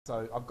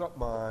So I've got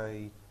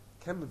my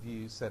camera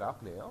view set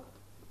up now,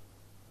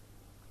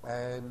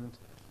 and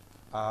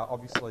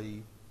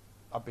obviously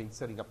I've been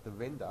setting up the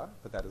render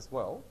for that as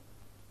well.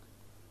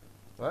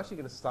 I'm actually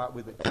going to start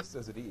with it just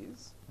as it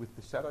is, with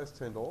the shadows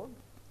turned on,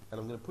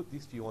 and I'm going to put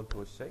this view onto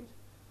a sheet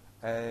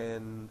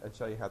and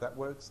show you how that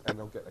works,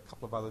 and I'll get a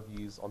couple of other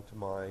views onto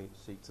my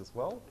sheets as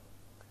well,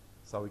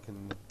 so we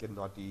can get an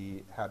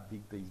idea how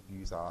big these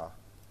views are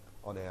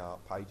on our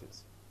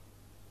pages.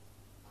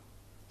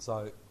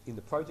 So in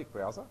the project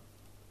browser,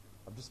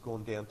 I've just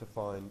gone down to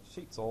find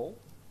Sheets All,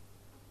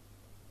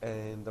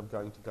 and I'm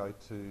going to go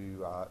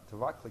to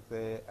right click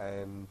there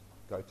and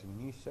go to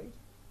New Sheet,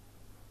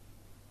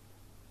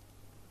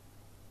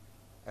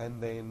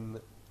 and then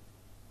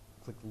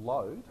click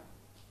Load,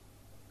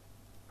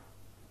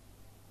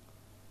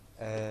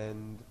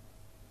 and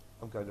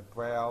I'm going to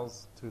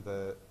browse to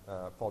the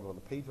folder on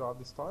the P drive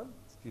this time,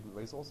 Student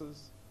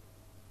Resources,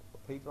 or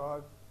P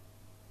drive,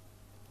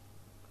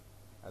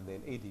 and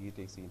then EDU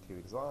DC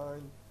Interior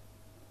Design,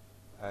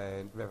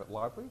 and Revit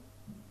Library.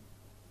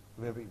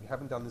 Remember, if you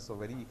haven't done this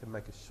already, you can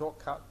make a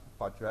shortcut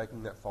by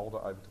dragging that folder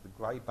over to the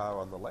grey bar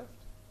on the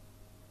left,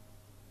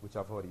 which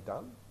I've already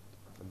done.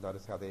 And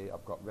notice how there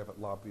I've got Revit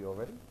Library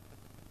already.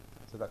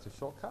 So that's a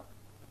shortcut.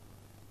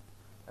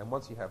 And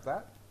once you have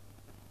that,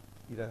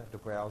 you don't have to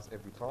browse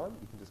every time.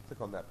 You can just click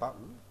on that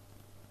button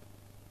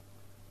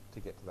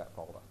to get to that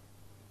folder.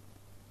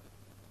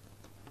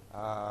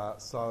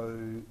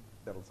 So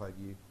that'll save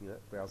you,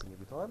 browsing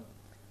every time.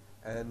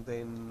 And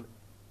then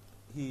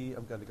here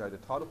I'm going to go to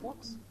title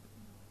blocks.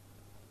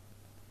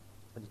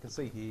 And you can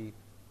see here,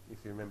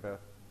 if you remember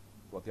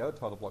what the other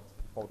title block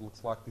folder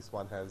looks like, this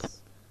one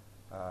has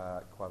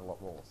quite a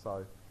lot more.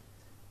 So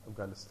I'm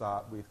going to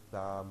start with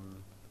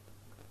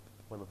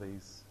one of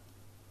these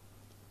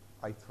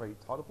A3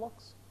 title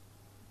blocks.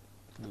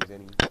 You can use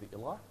any that you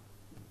like,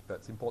 but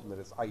it's important that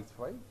it's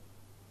A3.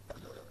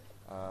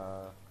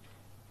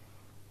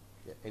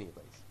 Yeah, any of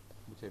these,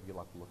 whichever you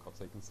like to look at.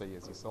 So you can see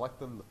as you select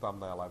them, the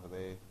thumbnail over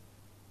there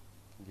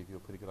can give you a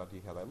pretty good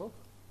idea how they look.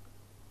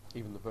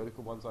 Even the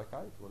vertical one's okay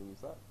if you want to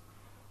use that,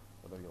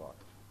 whatever you like.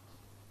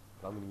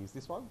 But I'm going to use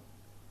this one.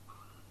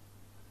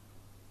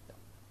 Yeah.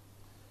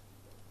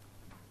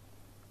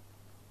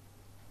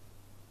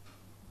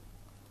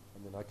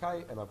 And then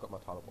OK, and I've got my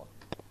title block.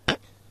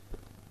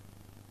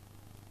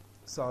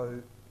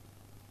 So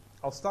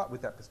I'll start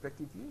with that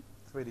perspective view,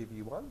 3D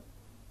view 1.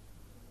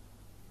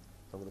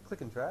 So I'm going to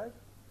click and drag,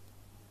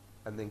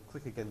 and then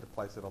click again to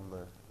place it on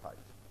the page.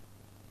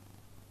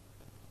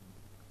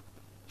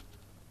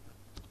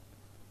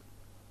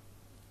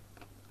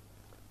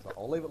 So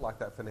I'll leave it like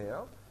that for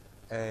now,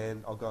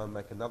 and I'll go and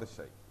make another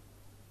sheet.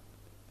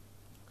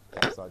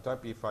 So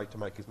don't be afraid to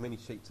make as many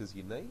sheets as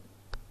you need.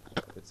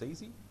 It's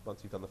easy.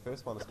 Once you've done the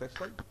first one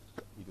especially,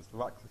 you just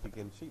right click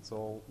again, Sheets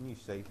All, New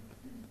Sheet,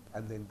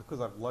 and then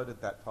because I've loaded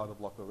that title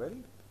block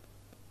already,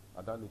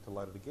 I don't need to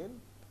load it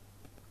again.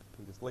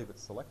 You just leave it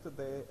selected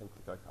there and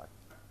click OK.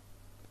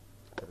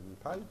 Get a new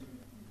page.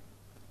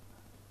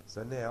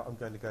 So now I'm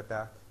going to go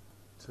back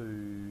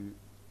to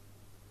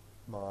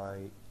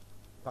my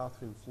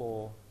bathroom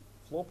floor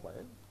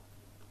plan.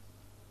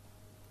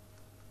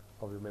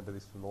 Probably remember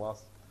this from the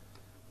last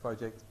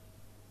project.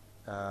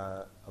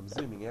 I'm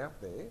zooming out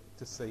there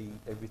to see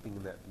everything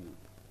in that view.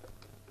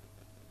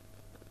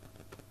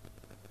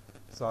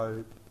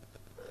 So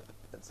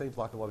it seems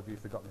like a lot of you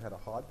have forgotten how to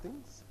hide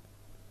things,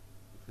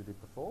 which we did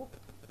before.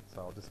 So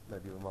I'll just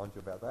maybe remind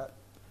you about that.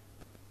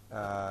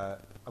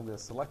 I'm going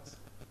to select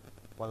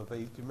one of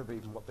these. Do you remember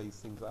even what these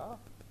things are?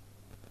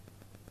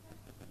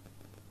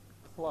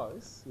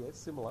 Close, yeah,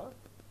 similar.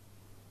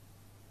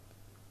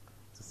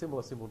 It's a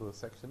similar symbol to a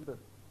section, but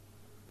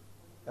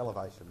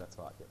elevation, that's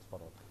right, yeah,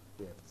 spot on.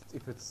 Yeah,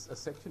 if it's a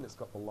section, it's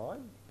got the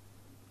line,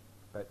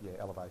 but yeah,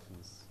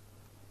 elevations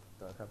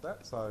don't have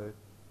that. So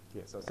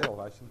yeah, so it's an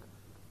elevation,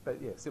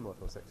 but yeah, similar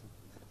to a section.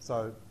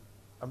 So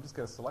I'm just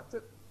going to select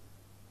it,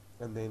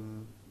 and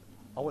then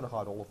I want to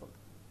hide all of them.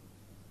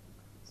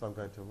 So I'm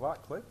going to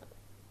right click,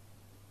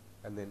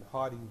 and then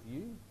hide in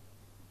view,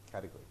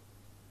 category.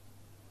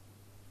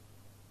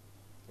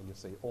 And you'll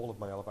see all of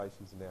my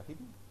elevations are now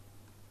hidden.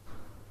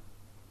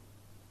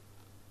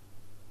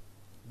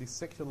 This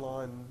section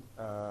line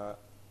I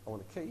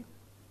want to keep,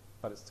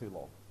 but it's too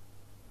long.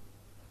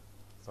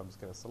 So I'm just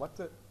going to select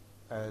it,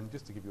 and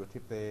just to give you a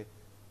tip there,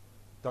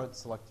 don't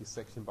select your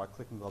section by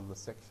clicking on the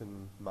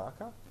section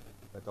marker.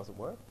 That doesn't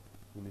work.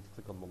 You need to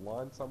click on the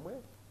line somewhere.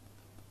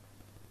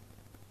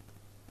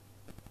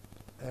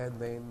 And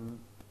then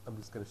I'm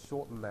just going to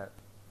shorten that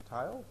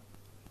tail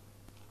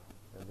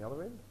and the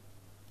other end,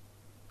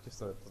 just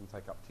so it doesn't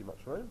take up too much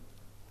room.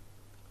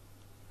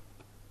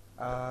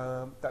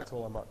 That's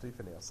all I might do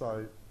for now.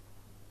 So,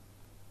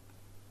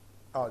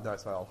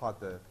 so I'll hide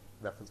the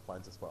reference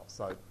planes as well.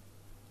 So,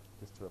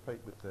 just to repeat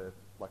with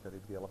like I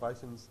did with the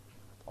elevations,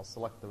 I'll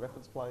select the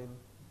reference plane,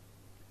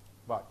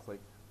 right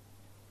click,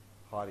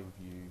 hide in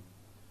view,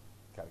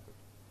 category.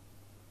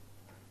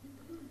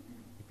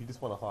 If you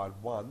just want to hide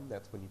one,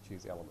 that's when you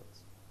choose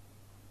elements.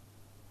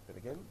 But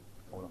again,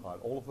 I want to hide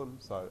all of them,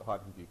 so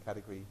hide in view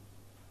category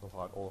will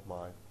hide all of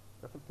my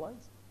reference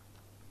planes.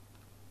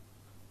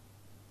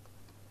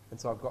 And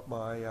so I've got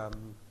my,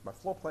 my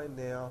floor plan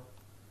now,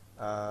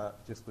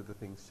 just with the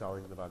things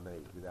showing that I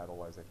need, without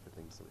all those extra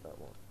things that we don't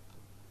want.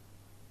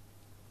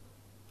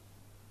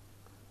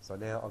 So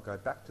now I'll go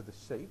back to the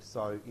sheet.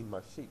 So in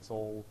my sheets,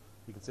 you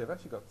can see I've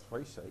actually got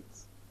 3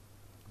 sheets,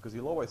 because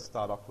you'll always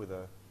start off with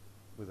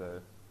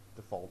a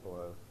default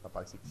or a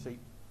basic sheet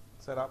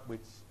setup,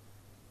 which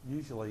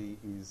usually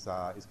is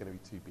going to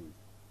be too big.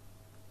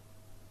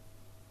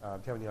 Do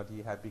you have any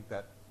idea how big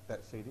that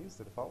sheet is,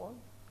 the default one?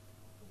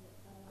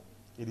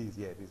 It is,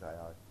 yeah, it is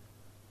AO.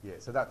 Yeah,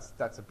 so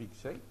that's a big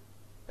sheet,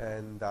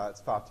 and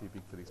it's far too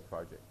big for this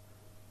project.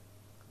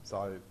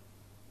 So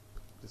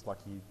just like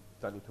you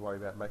don't need to worry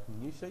about making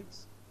new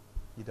sheets,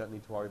 you don't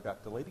need to worry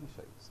about deleting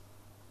sheets.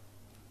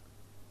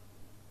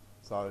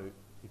 So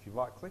if you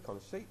right click on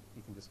a sheet,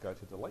 you can just go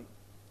to delete,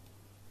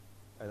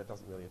 and it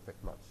doesn't really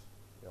affect much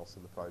else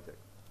in the project.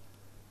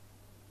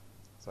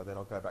 So then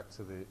I'll go back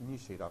to the new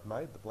sheet I've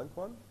made, the blank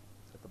one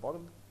at the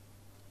bottom,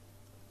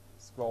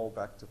 scroll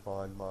back to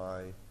find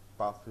my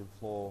bathroom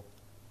floor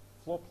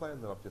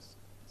plan that I've just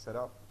set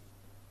up,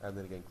 and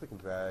then again click and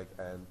drag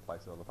and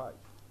place it on the page.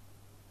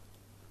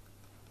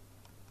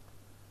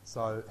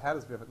 So how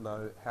does Revit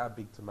know how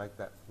big to make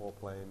that floor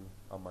plan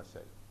on my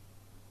sheet?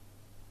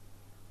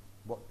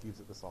 What gives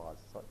it the size?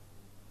 Sorry?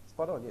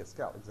 Spot on, yeah,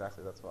 scale,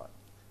 exactly, that's right.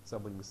 So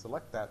when we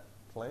select that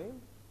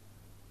plan,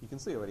 you can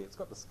see already it's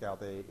got the scale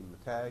there in the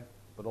tag,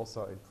 but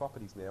also in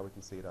properties now we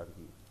can see it over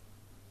here.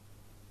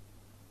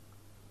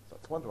 So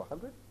it's 1 to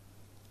 100,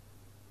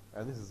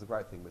 and this is the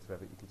great thing with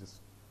Revit, you can just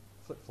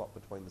flip-flop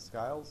between the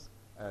scales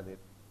and it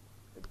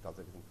does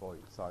everything for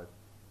you. So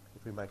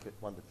if we make it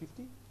 1 to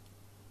 50,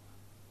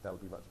 that'll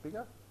be much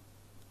bigger,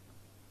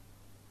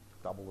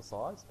 double the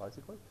size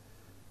basically,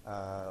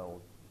 or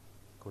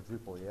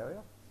quadruple the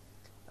area,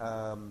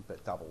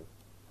 but double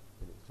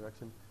in each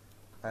direction.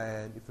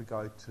 And if we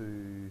go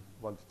to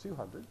 1 to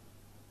 200,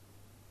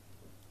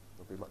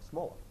 it'll be much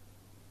smaller,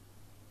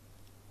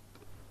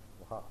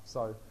 or half.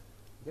 So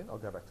again, I'll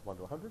go back to 1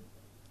 to 100.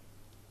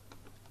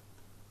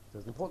 So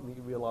it's important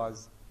that you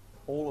realise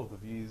all of the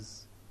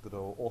views that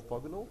are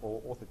orthogonal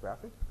or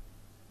orthographic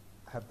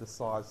have the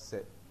size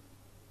set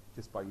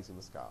just by using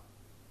the scale.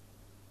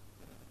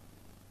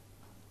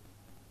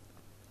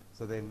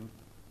 So then,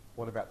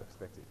 what about the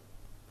perspective?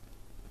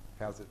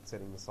 How's it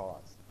setting the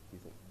size, do you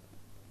think?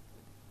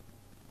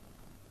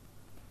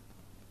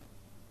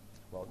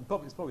 Well,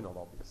 it's probably not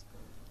obvious.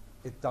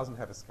 It doesn't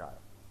have a scale,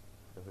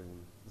 as we've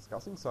been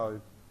discussing. So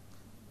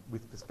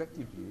with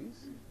perspective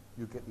views,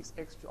 you'll get this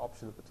extra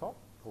option at the top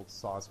called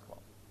size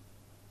crop.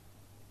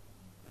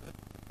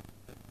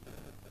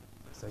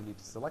 So you need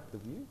to select the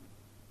view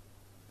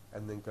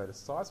and then go to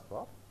size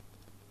crop,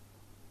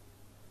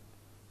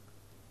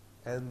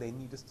 and then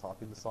you just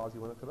type in the size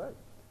you want it to be.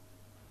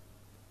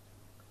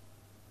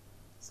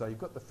 So you've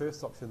got the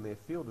first option there,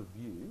 field of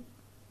view.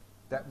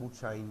 That will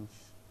change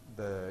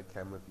the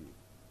camera view.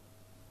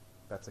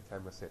 That's a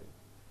camera setting.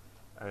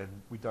 And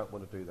we don't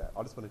want to do that.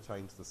 I just want to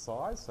change the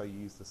size, so you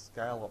use the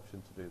scale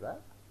option to do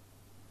that.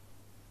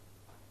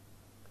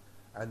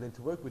 And then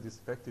to work with this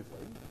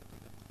effectively,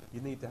 you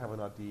need to have an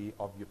idea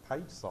of your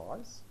page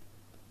size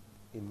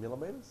in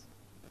millimetres.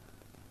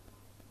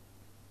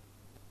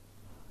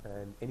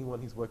 And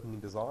anyone who's working in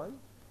design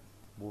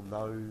will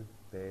know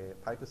their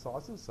paper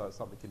sizes, so it's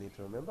something you need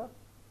to remember.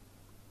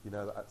 You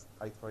know that's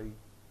A3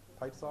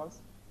 page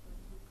size?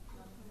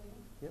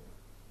 Yep.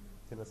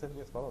 1007,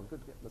 yes, well, good,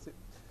 yep, that's it.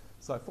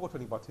 So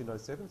 420 by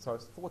 297, so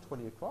it's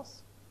 420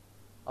 across.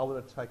 I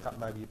want to take up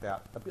maybe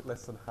about a bit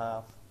less than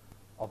half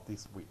of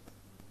this width.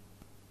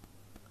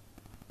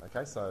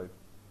 Okay, so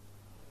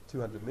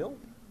 200 mil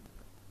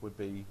would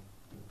be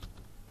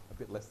a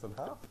bit less than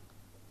half,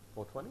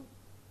 420.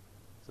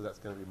 So that's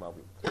going to be my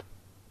width.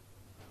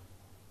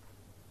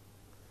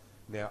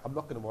 Now, I'm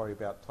not going to worry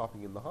about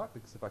typing in the height,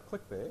 because if I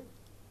click there,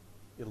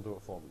 it'll do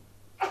it for me.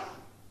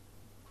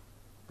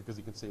 Because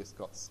you can see it's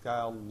got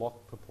scale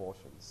lock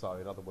proportion. So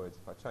in other words,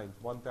 if I change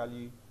one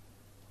value,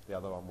 the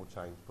other one will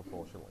change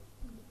proportionally.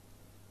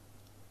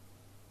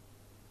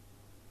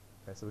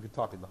 Okay, so we could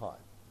type in the height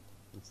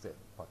instead.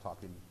 If I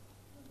type in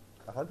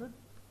 100,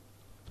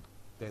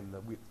 then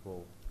the width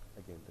will,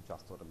 again,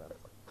 adjust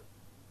automatically.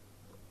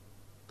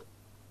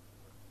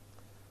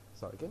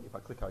 So again, if I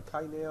click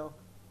OK now,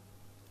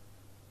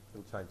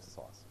 it'll change the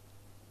size.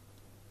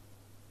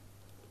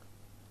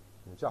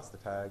 And adjust the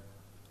tag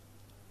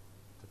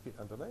to fit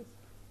underneath,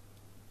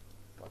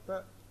 like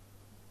that,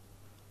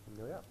 and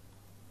there we are.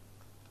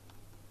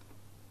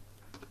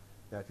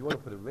 Now if you want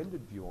to put a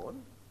rendered view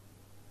on,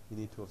 you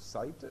need to have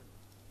saved it.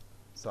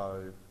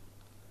 So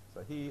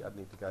here I'd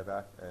need to go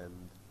back and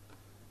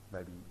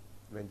maybe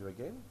render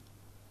again.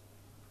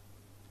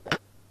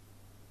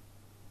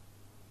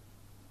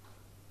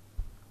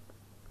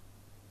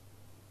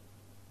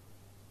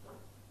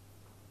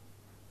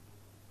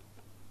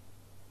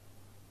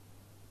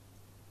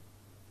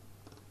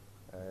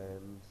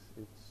 And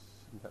it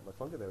shouldn't take much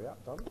longer. There we are,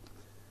 done.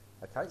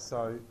 Okay,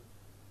 so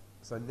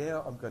So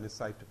now I'm going to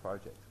save the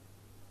project.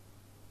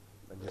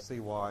 And you'll see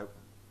why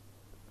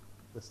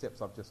the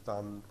steps I've just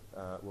done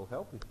will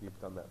help if you've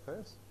done that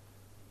first.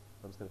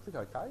 I'm just going to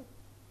click OK.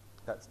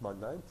 That's my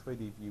name,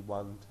 3D View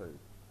 1, 2.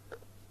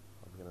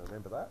 I'm going to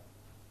remember that.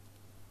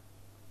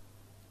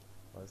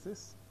 Close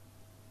this.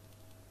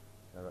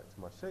 Go back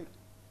to my sheet.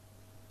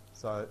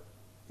 So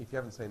if you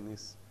haven't seen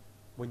this,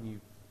 when you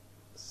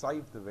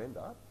save the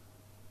render,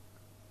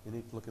 you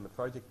need to look in the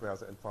project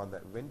browser and find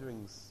that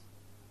renderings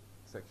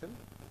section,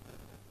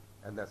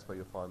 and that's where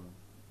you'll find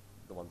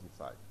the ones you've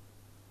saved.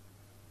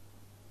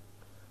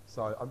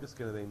 So I'm just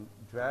going to then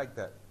drag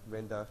that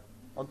render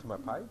onto my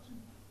page,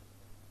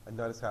 and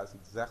notice how it's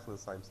exactly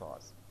the same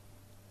size.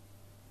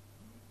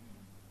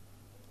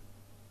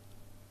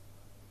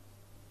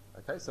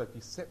 Okay, so if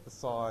you set the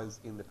size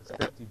in the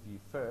perspective view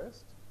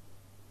first,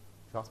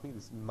 trust me,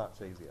 this is much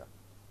easier.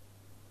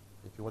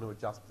 If you want to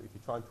adjust, if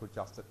you're trying to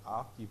adjust it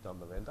after you've done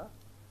the render,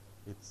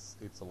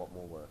 it's a lot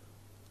more work.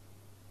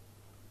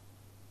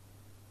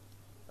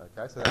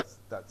 Okay, so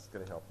that's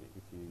going to help you.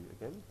 If you,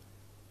 again,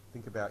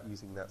 think about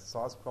using that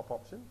size crop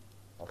option.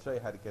 I'll show you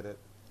how to get it.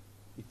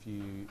 If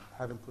you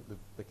haven't put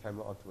the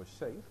camera onto a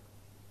sheet,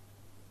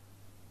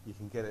 you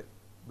can get it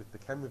with the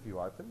camera view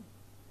open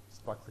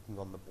just by clicking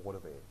on the border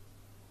there,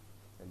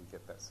 and you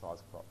get that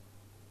size crop.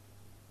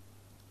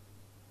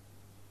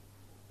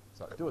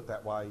 So do it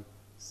that way,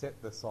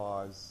 set the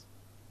size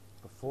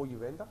before you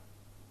render,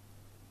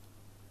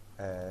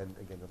 and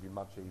again it'll be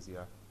much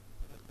easier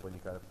when you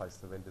go to place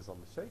the renders on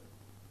the sheet.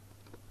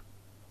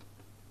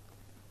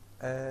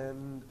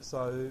 And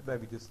so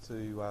maybe just to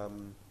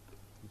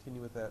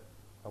continue with that,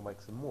 I'll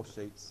make some more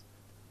sheets,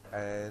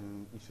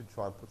 and you should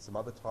try and put some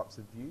other types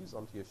of views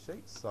onto your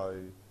sheets. So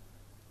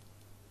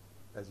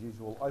as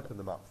usual, open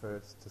them up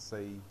first to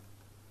see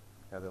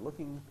how they're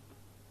looking,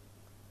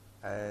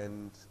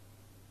 and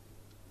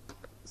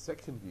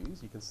section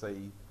views, you can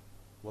see,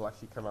 will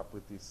actually come up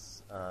with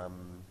this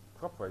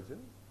crop region,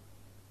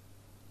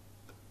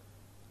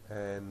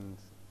 and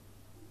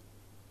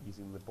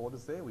using the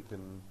borders there, we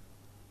can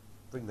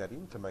bring that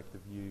in to make the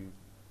view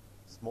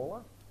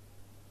smaller.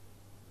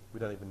 We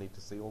don't even need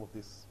to see all of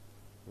this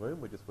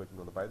room, we're just working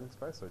on the bathing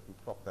space, so we can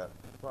crop that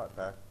right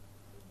back.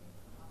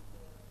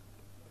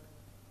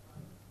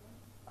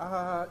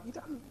 You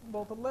don't,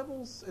 well, the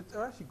levels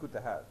are actually good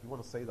to have. You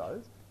want to see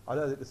those. I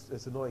know that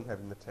it's annoying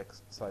having the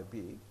text so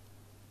big,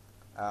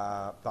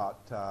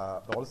 but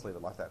I'll just leave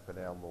it like that for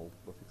now, and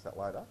we'll fix that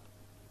later.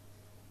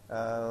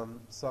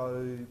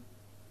 So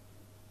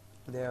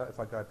now, if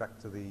I go back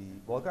to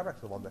I'll go back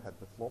to the one that had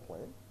the floor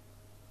plan.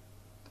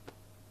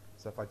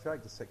 So if I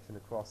drag the section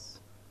across,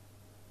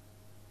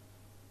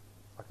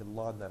 I can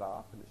line that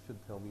up, and it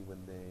should tell me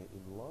when they're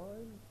in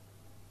line.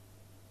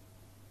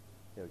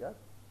 Here we go.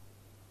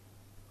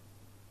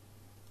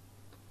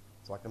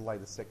 So I can lay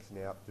the section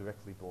out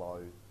directly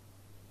below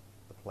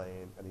the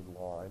plan and in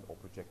line, or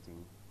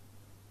projecting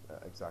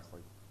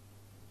exactly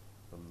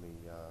from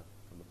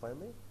the plan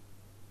there.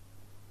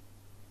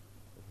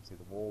 You can see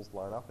the walls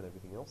line up and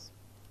everything else.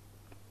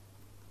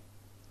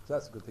 So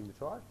that's a good thing to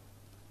try.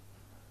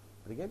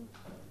 But again,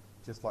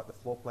 just like the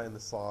floor plan, the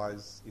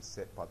size is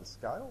set by the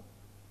scale.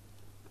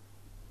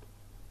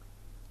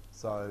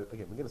 So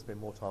again, we're going to spend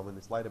more time on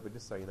this later, but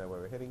just so you know where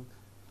we're heading,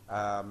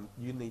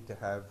 you need to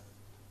have,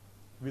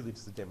 really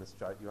just to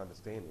demonstrate your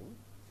understanding,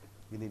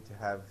 you need to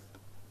have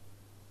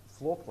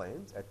floor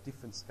plans at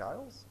different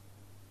scales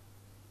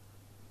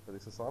for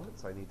this assignment.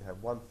 So you need to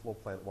have one floor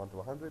plan at 1 to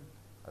 100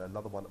 and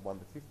another one at 1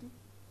 to 50.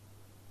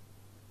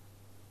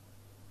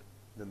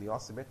 Then the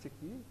isometric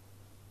view,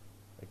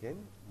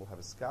 again, will have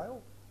a scale,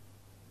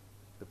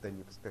 but then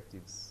your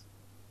perspectives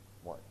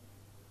won't.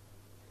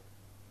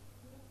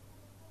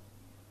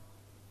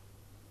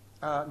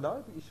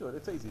 No, but you should.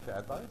 It's easy to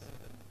add those.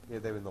 Yeah,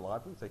 they're in the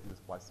library, so you can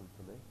just place them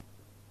from there.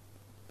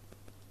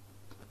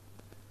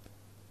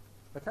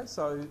 Okay,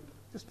 so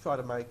just try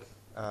to make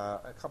a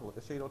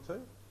sheet or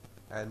two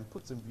and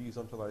put some views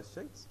onto those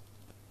sheets.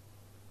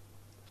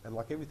 And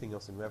like everything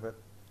else in Revit,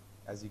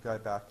 as you go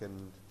back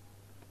and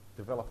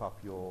develop up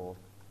your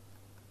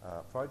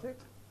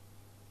project,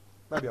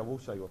 maybe I will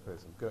show you a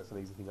person. Gert's an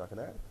easy thing I can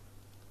add.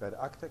 Go to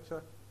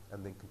architecture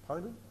and then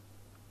component,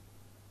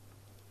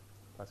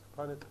 place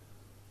component,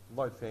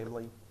 load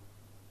family,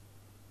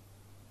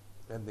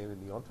 and then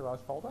in the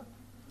entourage folder,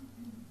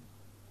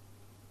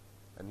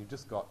 and you've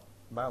just got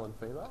male and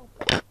female.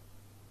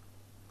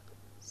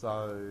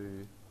 So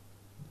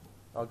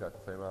I'll go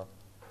for female.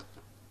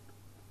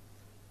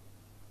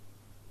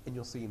 And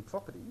you'll see in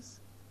properties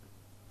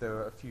there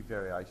are a few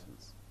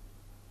variations.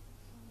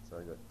 So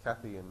we've got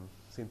Kathy and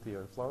Cynthia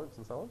and Florence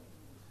and so on.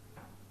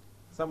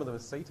 Some of them are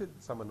seated,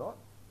 some are not.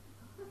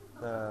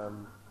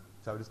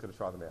 So we're just going to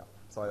try them out.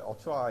 So I'll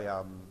try,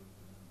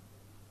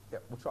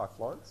 we'll try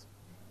Florence.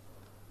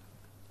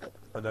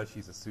 I know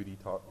she's a sooty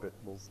type, but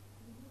we'll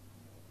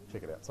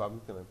check it out. So I'm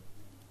just going to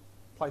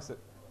place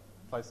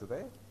her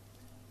there,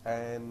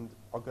 and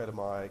I'll go to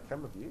my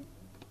camera view,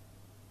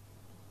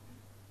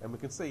 and we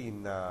can see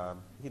in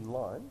hidden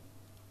line,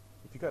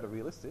 if you go to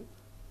realistic,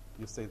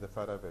 you'll see the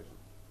photo version.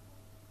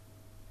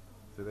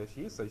 So there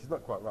she is. So she's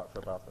not quite right for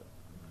a bathroom.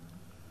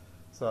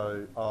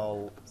 So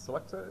I'll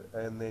select her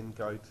and then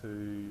go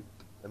to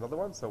another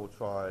one. So we'll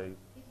try.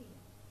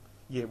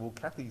 Yeah, well,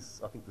 Kathy's,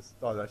 I think this.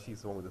 Oh no,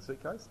 she's the one with the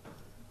suitcase.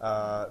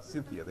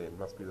 Cynthia then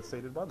must be the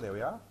seated one. There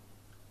we are.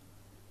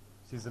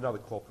 She's another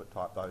corporate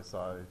type though,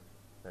 so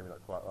maybe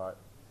not quite right.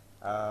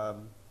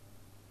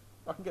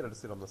 I can get her to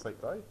sit on the seat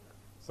though.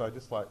 So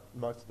just like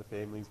most of the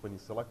families, when you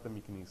select them,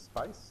 you can use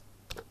space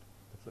to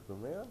flip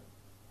them around.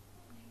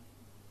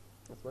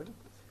 That's working.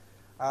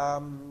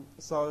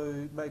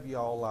 So maybe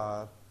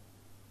I'll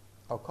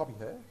copy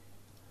her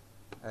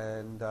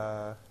and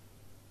I'll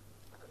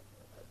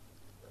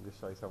just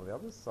show you some of the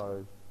others.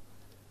 So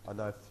I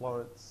know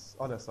Florence.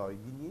 Oh no, sorry,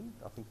 Yin Yin.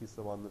 I think is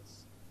the one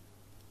that's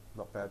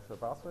not bad for a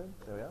bathroom.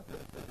 There we are.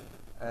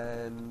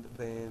 And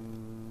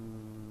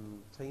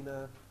then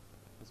Tina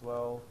as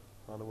well.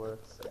 Kind of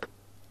works.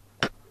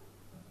 Kind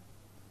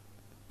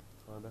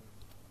of.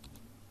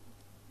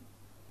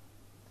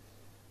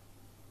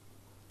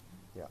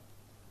 Yeah.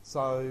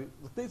 So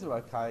look, these are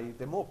okay.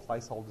 They're more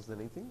placeholders than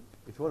anything.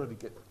 If you wanted to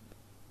get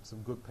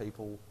some good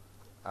people,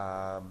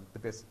 the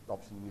best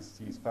option is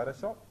to use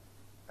Photoshop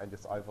and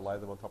just overlay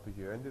them on top of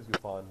your renders.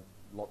 You'll find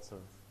lots of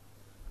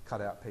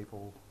cut-out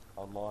people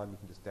online. You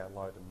can just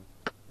download and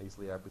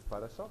easily add with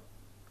Photoshop.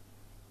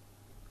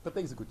 But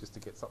these are good just to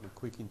get something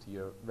quick into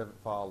your Revit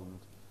file and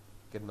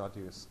get an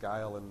idea of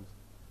scale and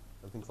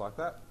things like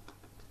that.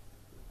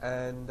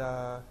 And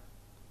so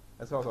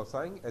as I was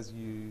saying, as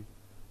you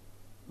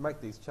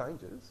make these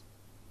changes,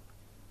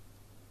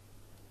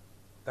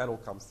 that all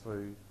comes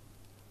through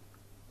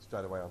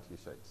straight away onto your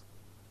sheets.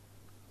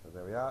 So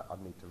there we are.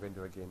 I'd need to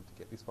render again to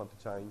get this one to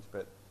change,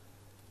 but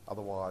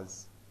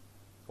otherwise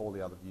all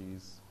the other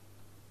views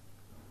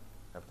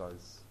have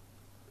those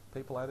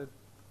people added.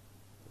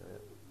 Yeah.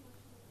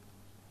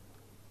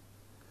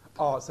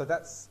 Oh, so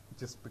that's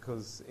just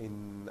because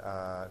in,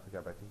 if we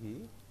go back to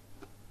here,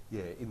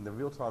 yeah, in the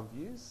real-time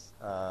views,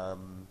 the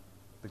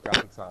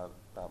graphics aren't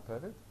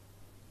perfect.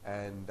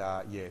 And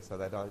yeah, so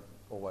they don't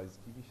always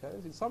give you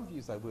shadows. In some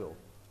views they will,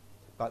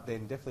 but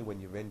then definitely when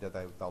you render,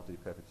 they'll do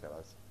perfect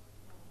shadows.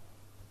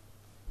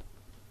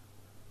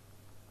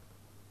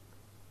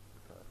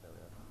 Right, there we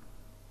are.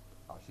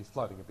 Oh, she's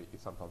floating a bit. You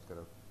sometimes got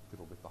to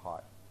fiddle with the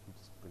height and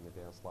just bring her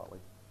down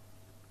slightly.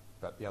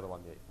 But the other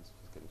one, yeah, you can just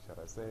get your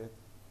shadows there.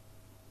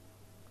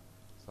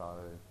 So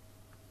I'm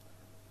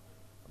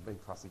being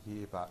fussy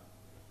here, but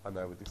I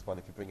know with this one,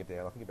 if you bring it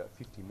down, I think about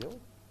 50 mil,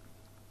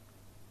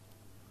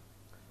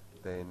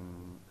 then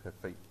her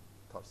feet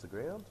touch the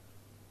ground.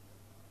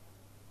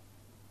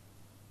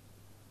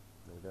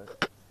 There we go.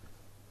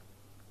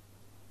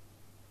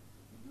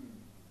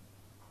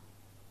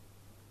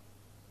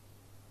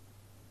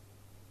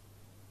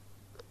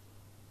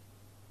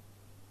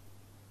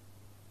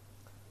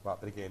 Right,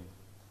 but again,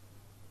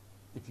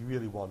 if you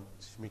really want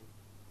schmick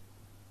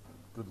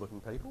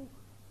good-looking people,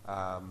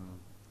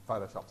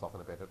 Photoshop's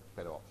often a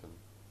better option.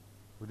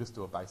 We'll just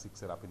do a basic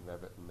setup in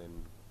Revit and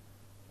then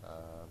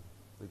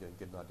we can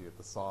get an idea of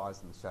the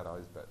size and the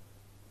shadows, but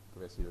the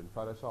rest you do in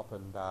Photoshop,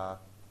 and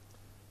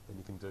then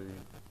you can do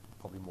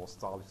probably more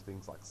stylish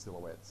things like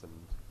silhouettes and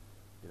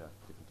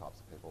different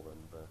types of people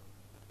than the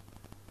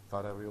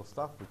photoreal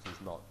stuff, which is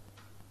not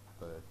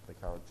the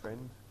current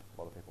trend.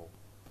 A lot of people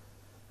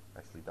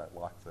actually don't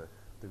like the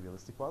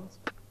realistic ones.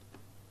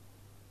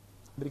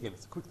 But again,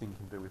 it's a quick thing you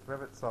can do with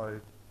Revit,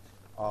 so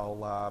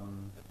I'll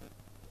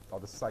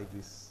just save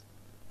this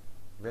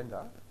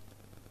render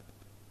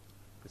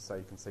just so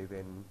you can see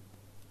then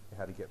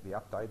how to get the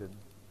updated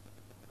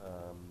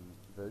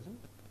version.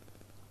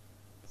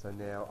 So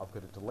now I've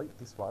got to delete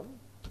this one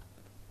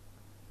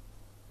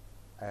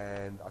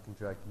and I can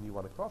drag the new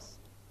one across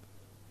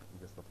and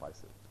just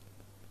replace it.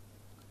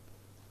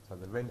 So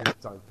the renders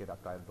don't get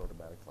updated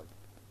automatically.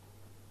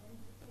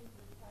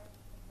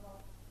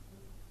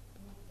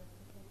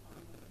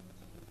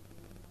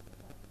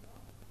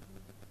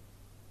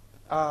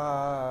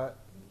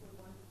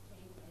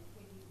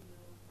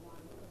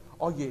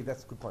 Oh yeah,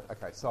 that's a good point.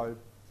 Okay, so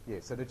yeah,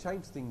 so to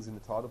change things in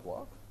the title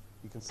block,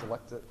 you can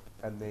select it,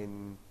 and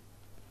then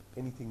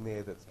anything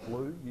there that's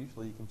blue,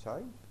 usually you can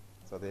change.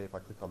 So there, if I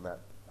click on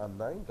that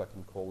unnamed, I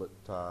can call it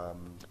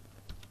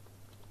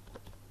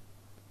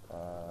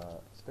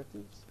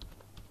perspectives.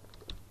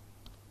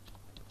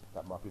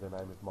 That might be the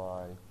name of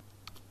my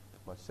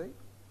sheet.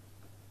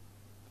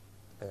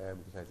 And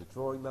we can change the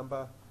drawing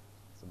number.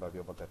 So maybe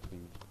I want that to be,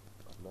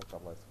 I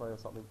don't know, 003 or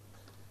something.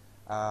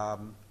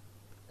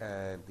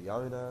 And the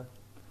owner,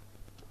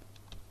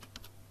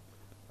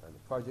 and the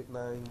project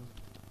name,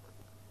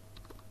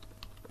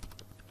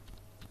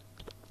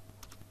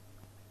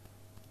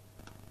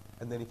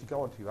 and then if you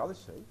go onto your other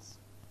sheets,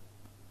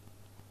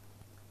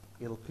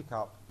 it'll pick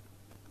up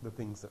the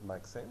things that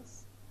make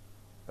sense,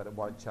 but it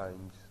won't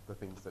change the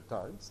things that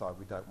don't. So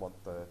we don't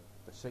want the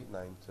sheet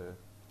name to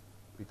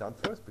be done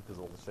first, because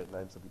all the sheet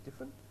names will be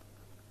different.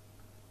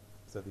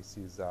 So this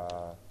is,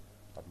 I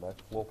don't know,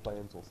 floor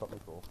plans or something,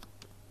 or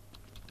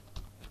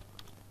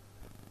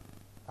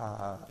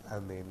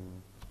and then,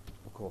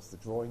 of course, the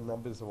drawing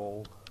numbers are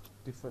all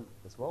different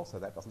as well, so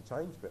that doesn't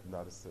change, but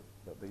notice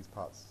that these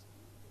parts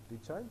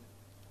did change.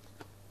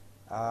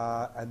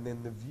 And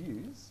then the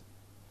views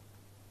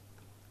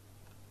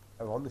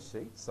are on the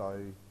sheet, so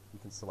you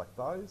can select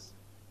those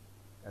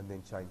and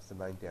then change the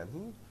name down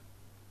here.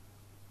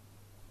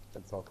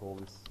 And so I'll call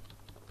this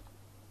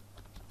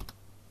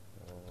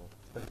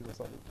perspective or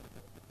something.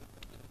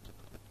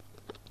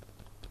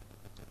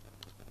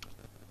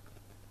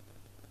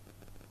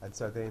 And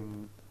so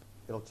then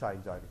it'll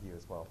change over here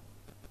as well.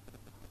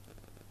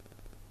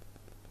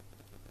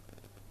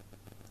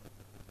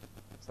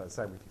 So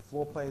same with your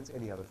floor plans,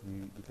 any other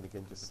view, you can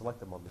again just select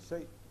them on the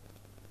sheet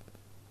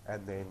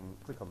and then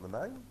click on the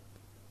name.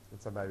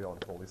 And so maybe I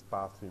want to call this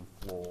bathroom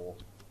floor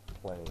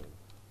plan.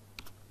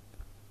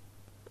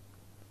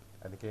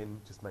 And again,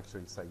 just make sure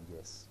you say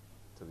yes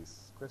to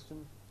this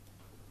question.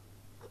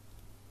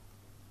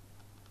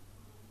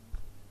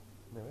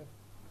 There we are.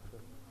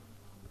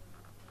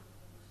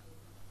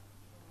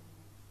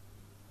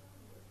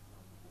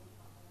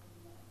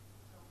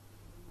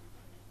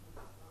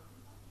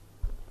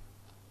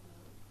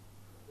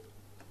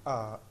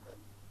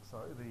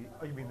 Sorry,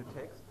 oh, you mean the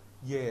text?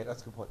 Yeah,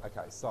 that's a good point.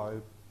 Okay,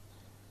 so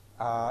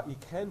you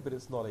can, but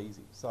it's not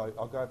easy. So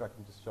I'll go back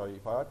and just show you.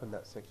 If I open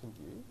that section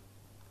view,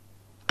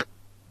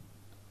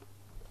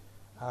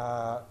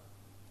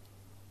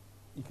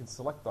 you can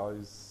select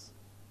those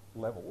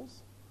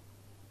levels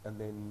and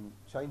then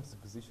change the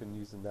position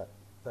using that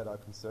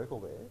open circle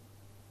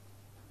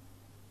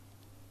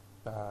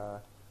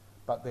there.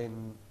 But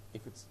then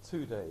if it's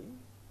 2D,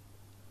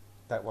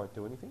 that won't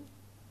do anything.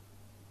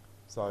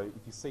 So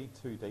if you see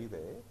 2D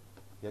there,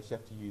 you actually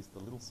have to use the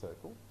little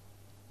circle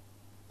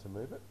to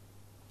move it.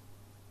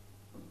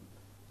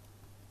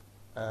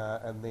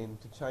 And then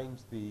to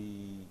change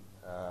the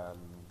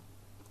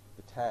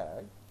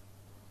tag,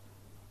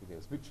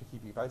 it's a bit tricky,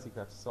 but you basically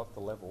have to select the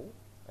level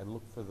and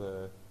look for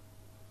the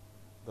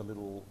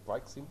little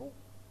break symbol.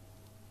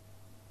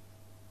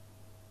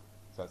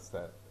 So it's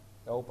that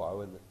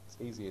elbow, and it's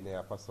easier now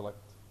if I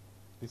select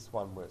this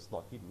one where it's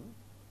not hidden,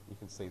 you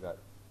can see that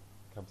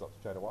comes up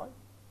straight away.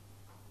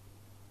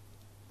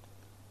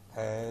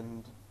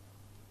 And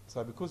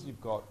so because you've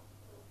got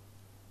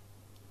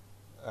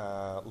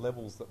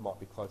levels that might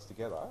be close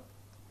together,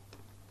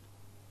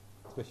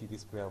 especially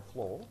this ground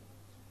floor,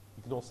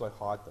 you can also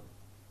hide them.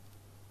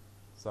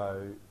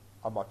 So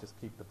I might just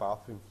keep the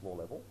bathroom floor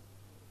level,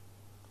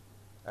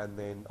 and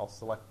then I'll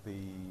select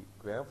the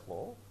ground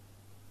floor,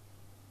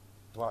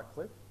 right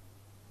click,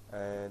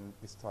 and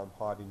this time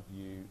hide in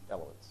view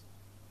elements.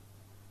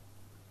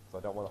 So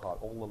I don't want to hide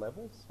all the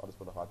levels, I just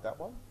want to hide that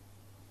one.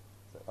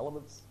 So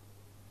elements,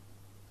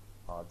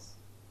 hides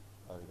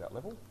only that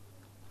level.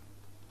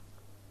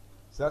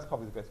 So that's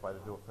probably the best way to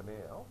do it for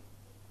now.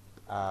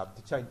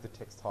 To change the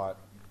text height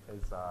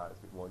is a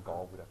bit more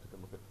involved. We'd have to go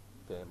look at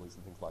families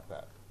and things like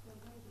that.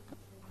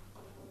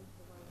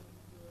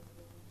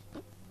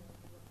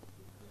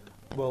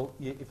 Well,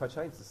 yeah, if I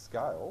change the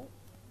scale,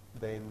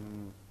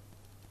 then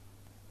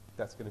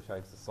that's going to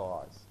change the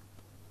size.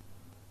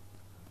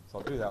 So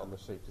I'll do that on the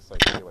sheet just so you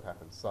can see what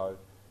happens. So,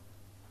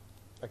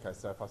 okay,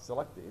 so if I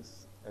select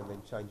this and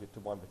then change it to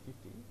 1 to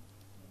 50,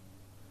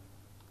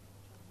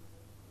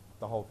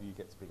 the whole view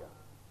gets bigger.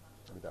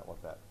 We don't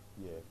want that.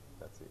 Yeah,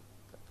 that's it.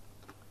 Okay.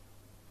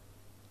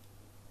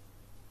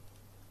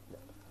 Yeah.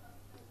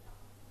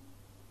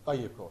 Oh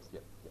yeah, of course.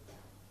 Yeah. Yeah.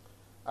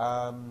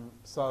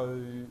 So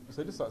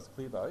just so it's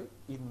clear though,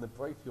 in the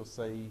brief you'll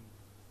see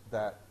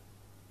that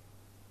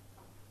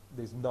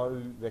there's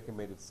no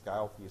recommended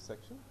scale for your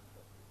section.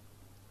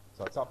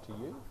 So it's up to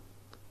you.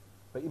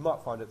 But you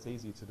might find it's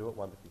easier to do it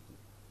 1 to 50.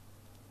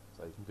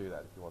 So you can do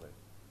that if you want to.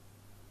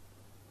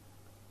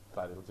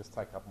 But it'll just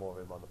take up more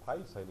room on the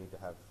page, so you need to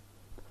have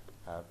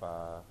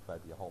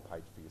maybe a whole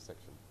page for your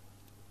section.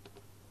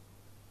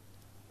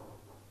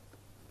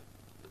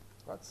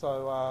 Right,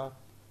 so,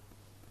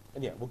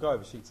 and yeah, we'll go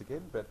over sheets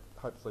again, but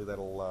hopefully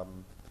that'll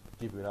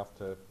give you enough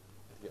to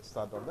get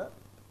started on that.